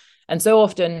yourself. And so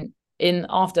often in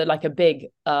after like a big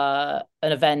an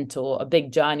event or a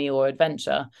big journey or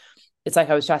adventure, it's like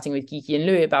I was chatting with Kiki and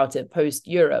Louis about it post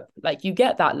Europe. Like you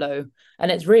get that low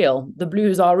and it's real. The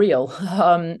blues are real.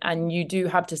 And you do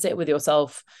have to sit with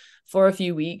yourself for a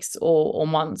few weeks or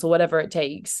months or whatever it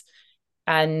takes,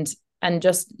 and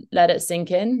just let it sink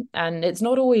in. And it's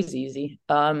not always easy.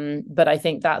 But I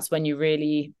think that's when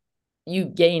you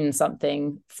gain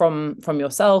something from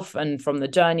yourself and from the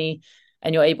journey,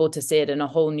 and you're able to see it in a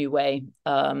whole new way.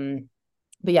 But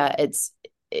yeah,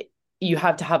 you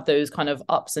have to have those kind of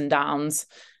ups and downs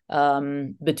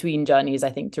between journeys,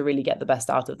 I think, to really get the best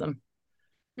out of them.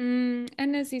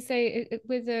 And as you say,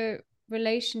 with a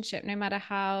relationship, no matter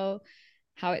how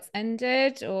it's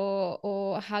ended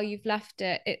or how you've left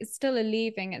it, it's still a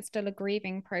leaving, it's still a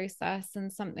grieving process,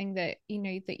 and something that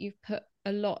that you've put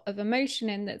a lot of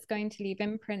emotion in, that's going to leave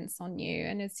imprints on you.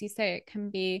 And as you say,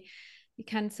 you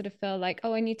can sort of feel like,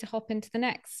 oh, I need to hop into the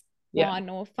next Yeah. one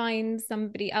or find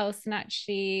somebody else. And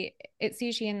actually, it's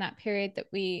usually in that period that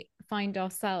we find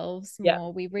ourselves Yeah.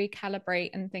 more. We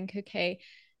recalibrate and think, okay,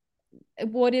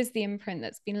 what is the imprint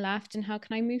that's been left, and how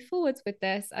can I move forwards with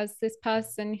this as this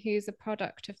person who's a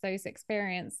product of those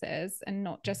experiences, and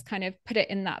not just kind of put it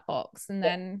in that box and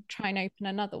then try and open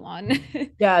another one.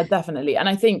 Yeah, definitely. And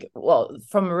I think, well,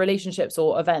 from relationships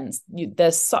or events,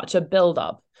 there's such a build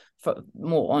up for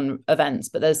more on events,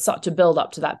 but there's such a build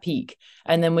up to that peak.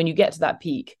 And then when you get to that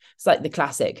peak, it's like the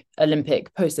classic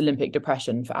Olympic, post-Olympic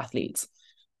depression for athletes.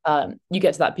 You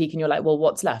get to that peak and you're like, well,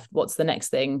 what's left? What's the next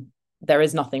thing? There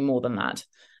is nothing more than that.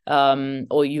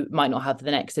 Or you might not have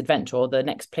the next adventure or the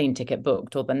next plane ticket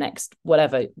booked or the next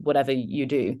whatever you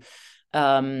do.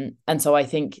 And so I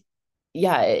think,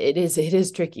 yeah, it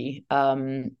is tricky.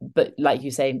 But like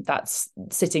you say, that's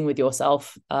sitting with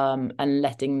yourself and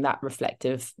letting that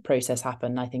reflective process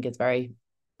happen, I think is very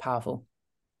powerful.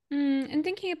 And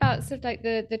thinking about sort of like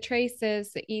the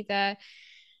traces that either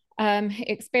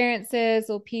experiences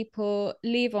or people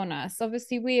leave on us.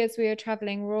 Obviously, as we are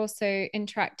traveling, we're also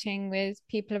interacting with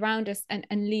people around us, and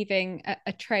leaving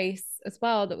a trace as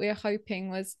well that we are hoping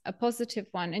was a positive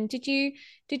one. And did you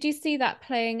see that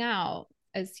playing out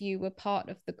as you were part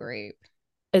of the group?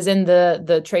 As in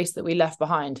the trace that we left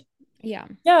behind. Yeah.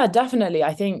 Yeah, definitely.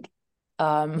 I think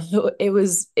it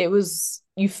was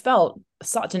you felt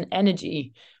such an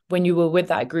energy when you were with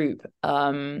that group.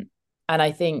 And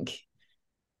I think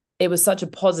it was such a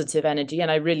positive energy,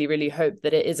 and I really, really hope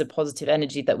that it is a positive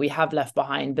energy that we have left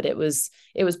behind. But it was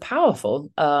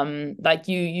powerful. Like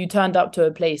you turned up to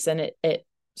a place and it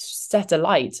set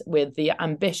alight with the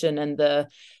ambition and the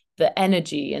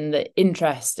energy and the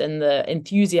interest and the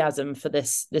enthusiasm for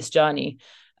this journey.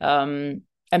 And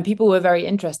people were very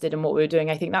interested in what we were doing.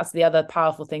 I think that's the other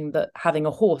powerful thing that having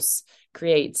a horse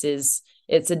creates, is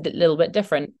it's a little bit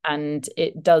different, and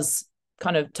it does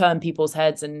kind of turn people's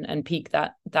heads and pique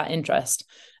that interest.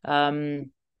 So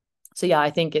yeah,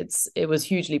 I think it was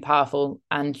hugely powerful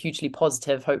and hugely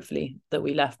positive, hopefully, that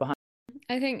we left behind.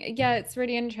 I think, yeah, it's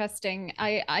really interesting.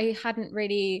 I hadn't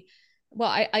really, well,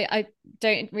 I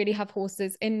don't really have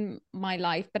horses in my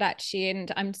life, but actually,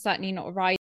 and I'm certainly not a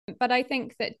rider. But I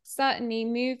think that certainly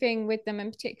moving with them,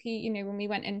 and particularly, when we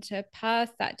went into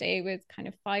Perth that day with kind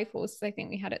of 5 horses, I think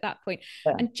we had at that point,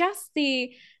 Yeah. and just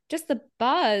the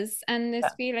buzz and this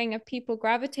Yeah. feeling of people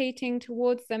gravitating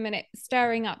towards them, and it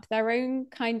stirring up their own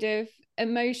kind of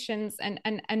emotions and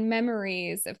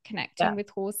memories of connecting Yeah. with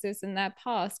horses in their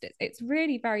past. It's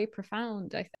really very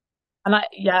profound, I think. And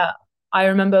I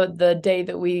remember the day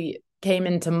that we came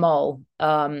into Mull,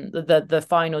 the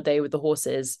final day with the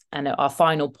horses, and our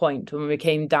final point when we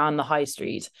came down the high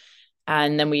street.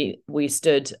 And then we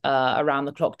stood around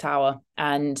the clock tower,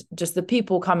 and just the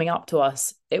people coming up to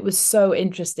us. It was so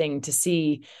interesting to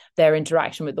see their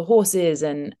interaction with the horses,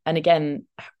 and again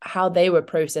how they were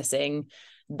processing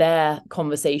their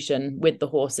conversation with the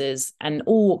horses, and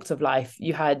all walks of life.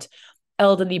 You had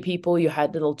elderly people, you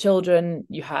had little children,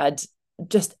 you had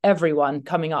just everyone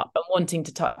coming up and wanting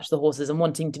to touch the horses and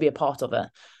wanting to be a part of it.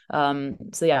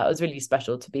 So yeah, it was really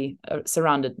special to be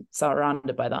surrounded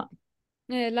by that.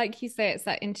 Yeah, like you say, it's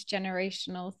that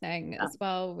intergenerational thing Yeah. as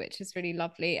well, which is really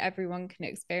lovely. Everyone can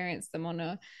experience them on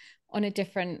a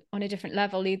different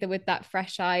level, either with that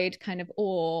fresh-eyed kind of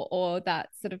awe or that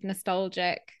sort of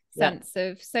nostalgic Yeah. sense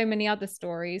of so many other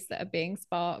stories that are being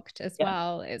sparked as Yeah.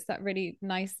 well. It's that really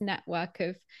nice network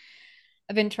of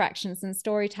interactions and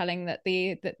storytelling that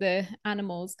the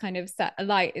animals kind of set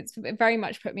alight. It very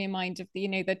much put me in mind of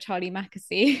the, the Charlie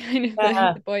Mackesy kind of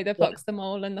Yeah. the boy, the Yeah. fox, the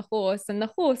mole, and the horse. And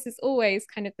the horse is always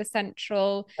kind of the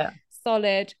central, Yeah.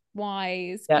 solid,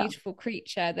 wise, Yeah. beautiful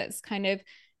creature that's kind of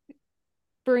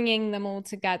bringing them all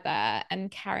together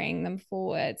and carrying them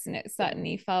forwards. And it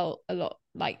certainly felt a lot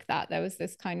like that. There was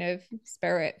this kind of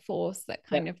spirit force that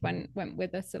Yeah. kind of went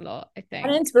with us a lot, I And think.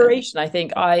 inspiration. I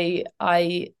think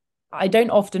I don't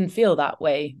often feel that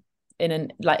way in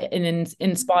an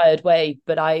inspired way,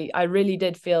 but I really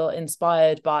did feel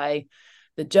inspired by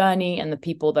the journey and the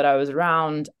people that I was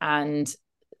around, and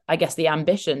I guess the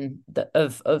ambition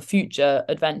of future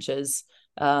adventures.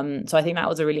 So I think that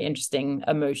was a really interesting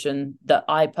emotion that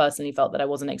I personally felt that I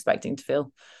wasn't expecting to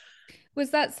feel.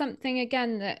 Was that something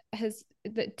again that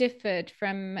differed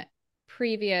from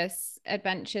previous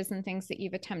adventures and things that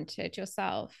you've attempted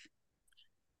yourself?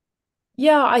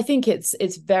 Yeah, I think it's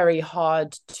very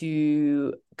hard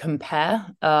to compare.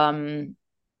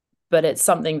 But it's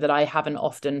something that I haven't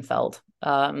often felt.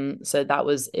 So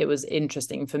it was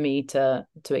interesting for me to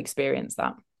experience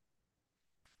that.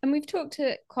 And we've talked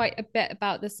quite a bit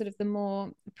about the sort of the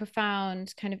more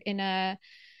profound kind of inner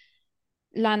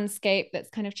landscape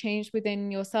that's kind of changed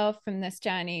within yourself from this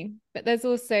journey. But there's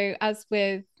also, as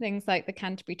with things like the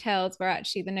Canterbury Tales, where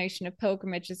actually the notion of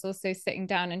pilgrimage is also sitting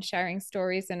down and sharing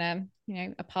stories in a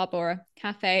pub or a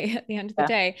cafe at the end of the Yeah.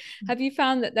 day. Have you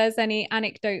found that there's any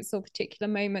anecdotes or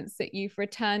particular moments that you've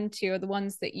returned to, or the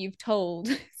ones that you've told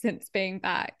since being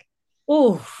back?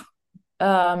 Oh,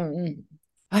 um,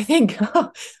 I think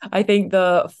I think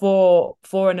the four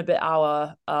and a bit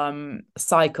hour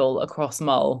cycle across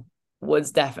Mull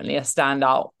was definitely a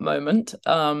standout moment.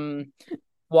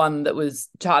 One that was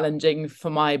challenging for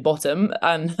my bottom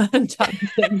and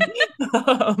challenging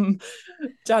um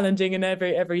challenging in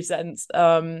every sense.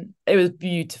 It was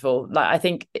beautiful. Like I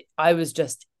think I was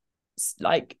just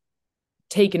like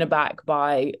taken aback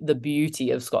by the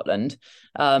beauty of Scotland.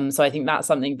 So I think that's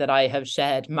something that I have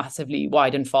shared massively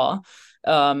wide and far.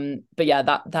 But yeah,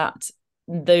 that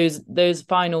those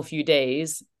final few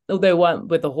days, although weren't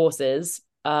with the horses,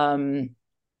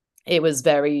 it was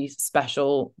very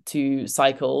special to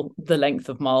cycle the length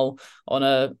of Mull on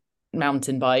a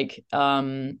mountain bike.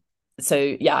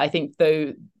 So yeah, I think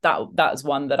though that's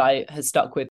one that I has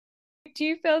stuck with. Do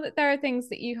you feel that there are things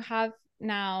that you have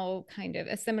now kind of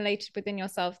assimilated within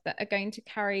yourself that are going to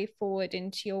carry forward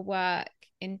into your work,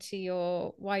 into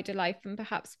your wider life? And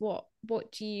perhaps what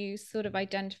do you sort of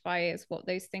identify as what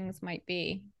those things might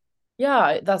be?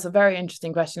 Yeah, that's a very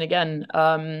interesting question again.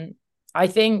 I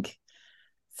think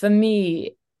for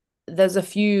me, there's a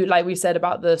few, like we said,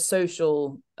 about the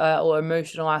social or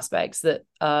emotional aspects that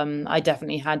I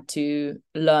definitely had to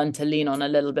learn to lean on a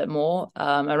little bit more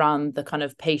around the kind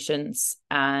of patience.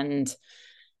 And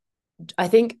I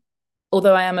think,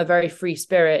 although I am a very free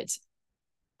spirit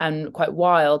and quite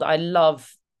wild, I love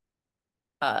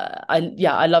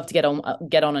to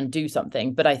get on and do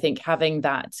something. But I think having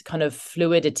that kind of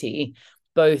fluidity,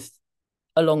 both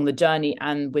along the journey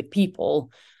and with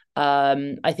people,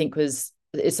 I think is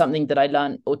something that I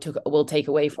learned or will take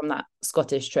away from that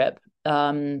Scottish trip.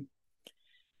 Yeah,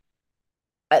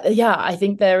 I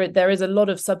think there is a lot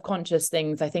of subconscious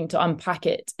things. I think to unpack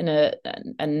it and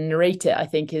narrate it, I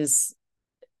think is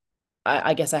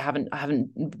I guess I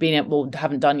haven't been able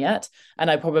haven't done yet. And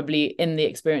I probably in the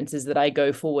experiences that I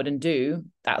go forward and do,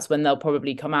 that's when they'll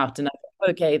probably come out and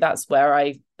okay, that's where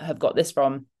I have got this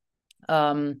from.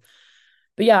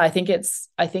 But yeah, I think it's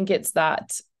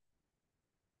that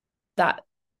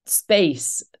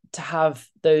space to have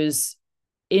those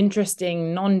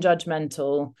interesting,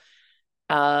 non-judgmental,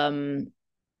 and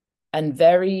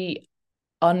very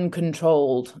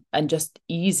uncontrolled and just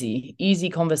easy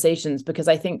conversations, because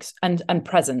I think and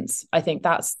presence, I think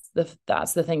that's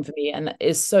the thing for me, and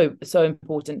is so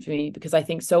important for me, because I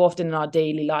think so often in our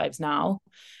daily lives now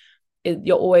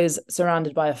you're always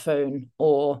surrounded by a phone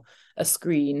or a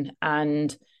screen,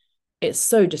 and it's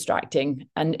so distracting.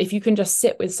 And if you can just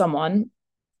sit with someone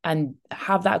and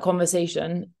have that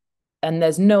conversation, and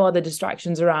there's no other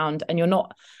distractions around, and you're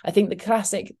not, I think the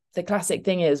classic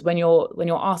thing is when you're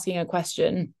asking a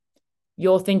question,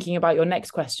 you're thinking about your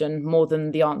next question more than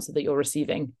the answer that you're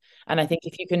receiving. And I think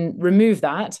if you can remove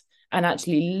that and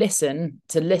actually listen,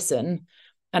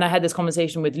 and I had this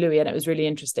conversation with Louis and it was really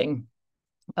interesting.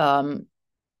 But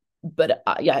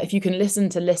yeah, if you can listen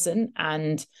to listen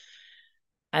and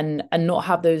not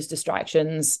have those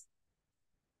distractions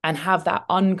and have that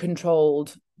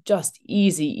uncontrolled, just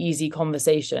easy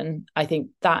conversation, I think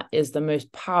that is the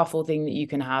most powerful thing that you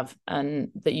can have and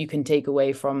that you can take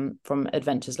away from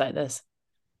adventures like this.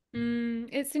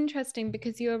 It's interesting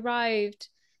because you arrived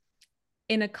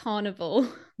in a carnival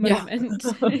Yeah. moment.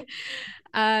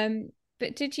 um,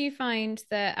 but did you find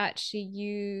that actually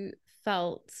you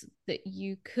felt that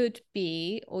you could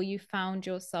be, or you found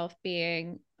yourself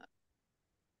being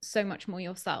so much more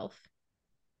yourself?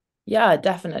 Yeah,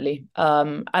 definitely.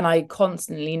 And I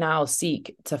constantly now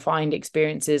seek to find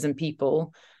experiences and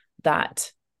people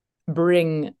that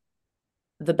bring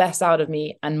the best out of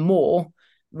me and more,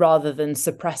 rather than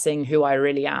suppressing who I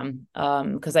really am.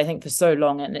 Because I think for so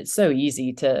long, and it's so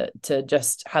easy to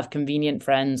just have convenient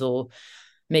friends or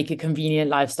make a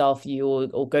convenient lifestyle for you,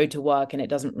 or go to work and it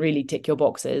doesn't really tick your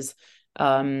boxes.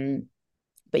 But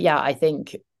yeah, I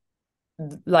think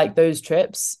like those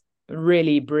trips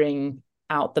really bring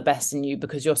out the best in you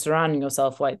because you're surrounding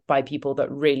yourself by people that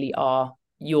really are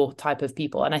your type of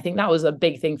people. And I think that was a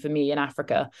big thing for me in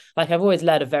Africa. Like I've always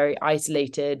led a very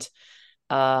isolated,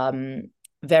 um,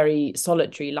 very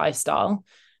solitary lifestyle,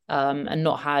 and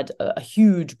not had a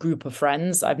huge group of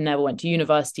friends. I've never went to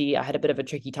university. I had a bit of a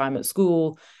tricky time at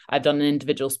school. I've done an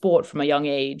individual sport from a young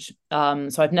age.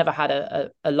 So I've never had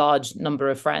a large number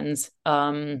of friends.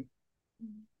 And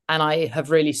I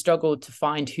have really struggled to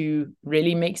find who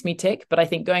really makes me tick. But I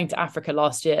think going to Africa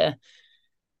last year,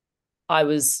 I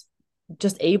was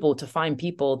just able to find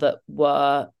people that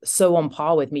were so on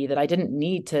par with me that I didn't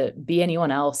need to be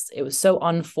anyone else. It was so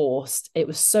unforced. It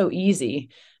was so easy.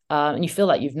 And you feel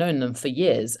like you've known them for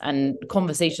years, and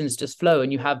conversations just flow,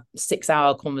 and you have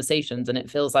 6-hour conversations and it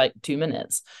feels like 2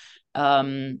 minutes.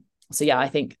 So yeah, I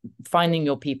think finding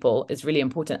your people is really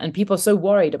important, and people are so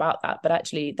worried about that, but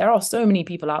actually there are so many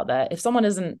people out there. If someone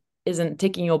isn't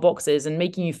ticking your boxes and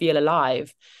making you feel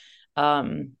alive,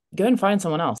 go and find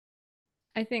someone else.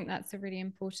 I think that's a really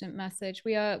important message.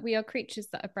 We are creatures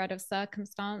that are bred of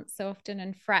circumstance so often,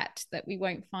 and fret that we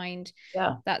won't find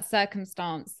Yeah, that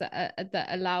circumstance that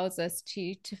allows us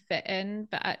to fit in.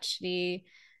 But actually,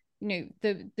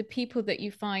 the people that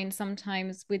you find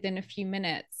sometimes within a few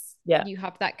minutes, yeah, you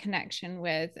have that connection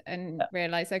with, and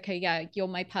realize, okay, yeah, you're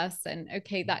my person.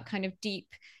 Okay, that kind of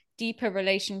deeper yeah,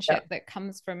 relationship that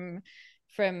comes from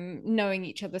knowing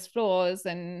each other's flaws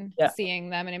and yeah, seeing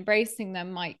them and embracing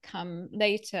them might come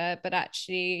later, but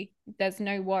actually there's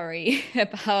no worry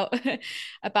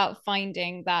about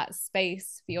finding that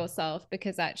space for yourself,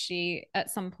 because actually at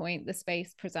some point the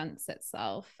space presents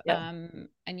itself, yeah.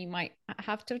 and you might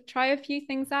have to try a few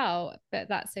things out, but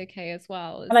that's okay as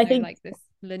well. And It's I no think, like this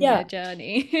linear yeah,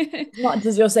 journey. as much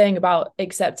as you're saying about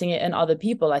accepting it in other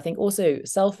people, I think also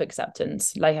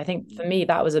self-acceptance. Like I think for me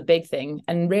that was a big thing,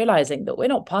 and realizing that we're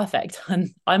not perfect and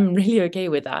I'm really okay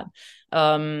with that.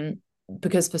 Um,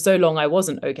 because for so long I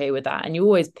wasn't okay with that, and you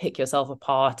always pick yourself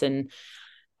apart and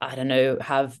I don't know,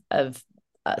 have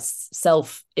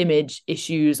self-image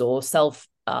issues or self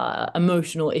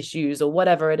emotional issues or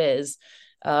whatever it is.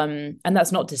 And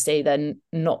that's not to say they're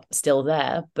not still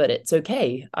there, but it's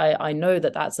okay. I know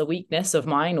that that's a weakness of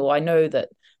mine, or I know that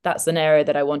that's an area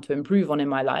that I want to improve on in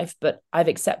my life, but I've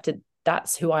accepted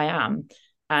that's who I am.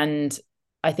 And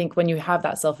I think when you have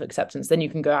that self-acceptance, then you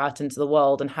can go out into the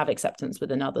world and have acceptance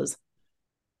within others.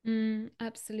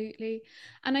 Absolutely.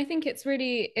 And I think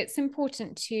it's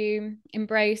important to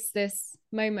embrace this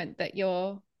moment that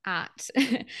you're at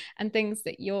and things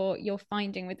that you're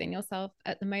finding within yourself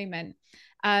at the moment.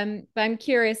 But I'm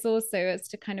curious also as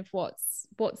to kind of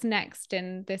what's next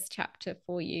in this chapter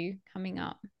for you coming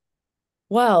up.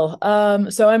 Well,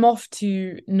 so I'm off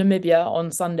to Namibia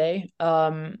on Sunday,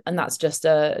 and that's just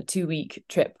a 2-week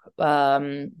trip,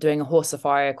 doing a horse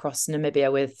safari across Namibia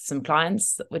with some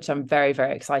clients, which I'm very,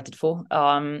 very excited for.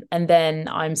 And then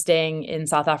I'm staying in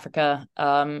South Africa,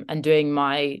 and doing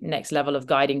my next level of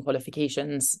guiding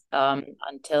qualifications,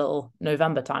 until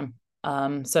November time.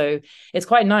 So it's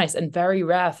quite nice and very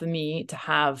rare for me to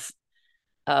have,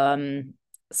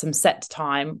 some set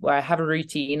time where I have a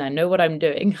routine. I know what I'm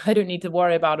doing. I don't need to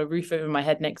worry about a roof over my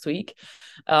head next week.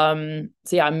 So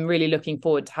yeah, I'm really looking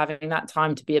forward to having that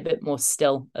time to be a bit more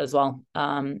still as well.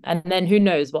 And then who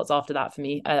knows what's after that for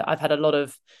me. I've had a lot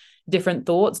of different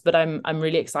thoughts, but I'm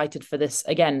really excited for this,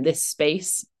 again, this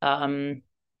space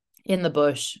in the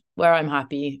bush where I'm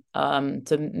happy,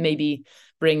 to maybe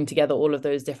bring together all of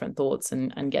those different thoughts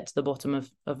and get to the bottom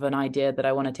of an idea that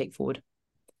I want to take forward.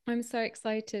 I'm so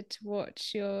excited to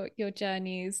watch your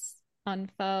journeys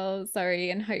unfurl,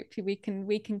 Zoe, and hope we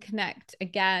can connect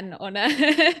again on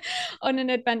a on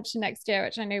an adventure next year,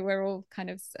 which I know we're all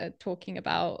kind of talking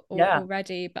about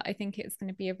already. But I think it's going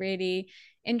to be a really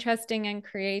interesting and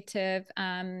creative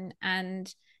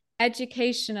and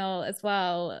educational as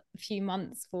well few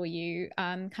months for you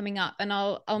coming up. And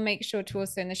I'll make sure to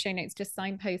also in the show notes just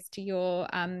signpost to your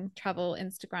travel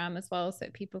Instagram as well, so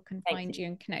that people can find you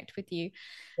and connect with you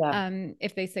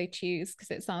if they so choose,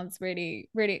 because it sounds really,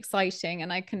 really exciting,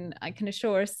 and I can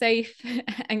assure a safe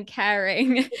and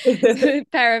caring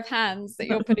pair of hands that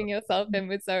you're putting yourself in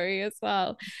with Zoe as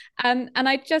well. And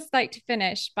I'd just like to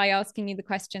finish by asking you the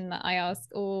question that I ask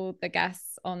all the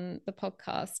guests on the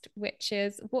podcast, which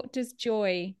is, what does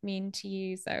joy mean to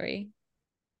you, Zoe?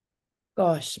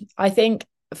 Gosh, I think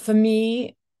for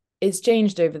me, it's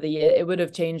changed over the year. It would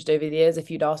have changed over the years if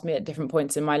you'd asked me at different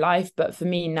points in my life. But for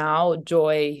me now,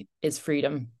 joy is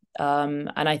freedom.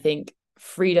 And I think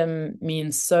freedom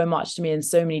means so much to me in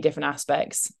so many different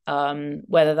aspects,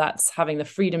 whether that's having the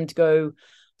freedom to go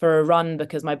for a run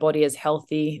because my body is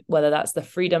healthy, whether that's the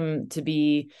freedom to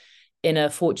be in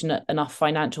a fortunate enough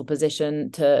financial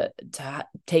position to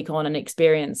take on an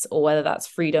experience, or whether that's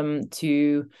freedom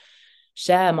to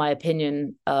share my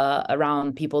opinion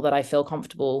around people that I feel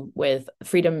comfortable with.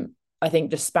 Freedom, I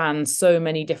think, just spans so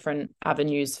many different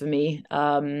avenues for me.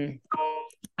 And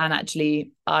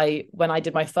actually, when I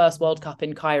did my first World Cup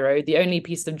in Cairo, the only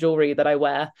piece of jewelry that I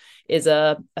wear is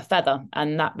a feather,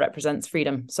 and that represents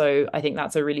freedom. So I think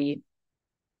that's a really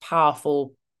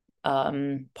powerful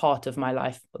part of my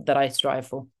life that I strive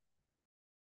for.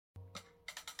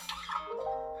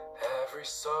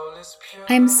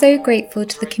 I am so grateful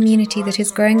to the community that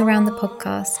is growing around the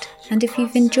podcast, and if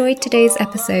you've enjoyed today's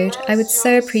episode, I would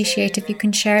so appreciate if you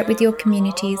can share it with your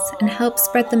communities and help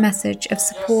spread the message of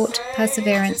support,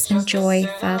 perseverance and joy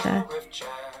further.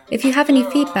 If you have any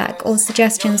feedback or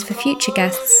suggestions for future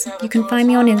guests, you can find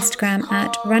me on Instagram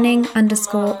at running_on_joy.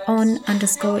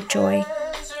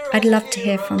 I'd love to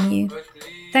hear from you.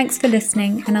 Thanks for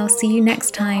listening, and I'll see you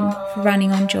next time for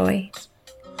Running on Joy.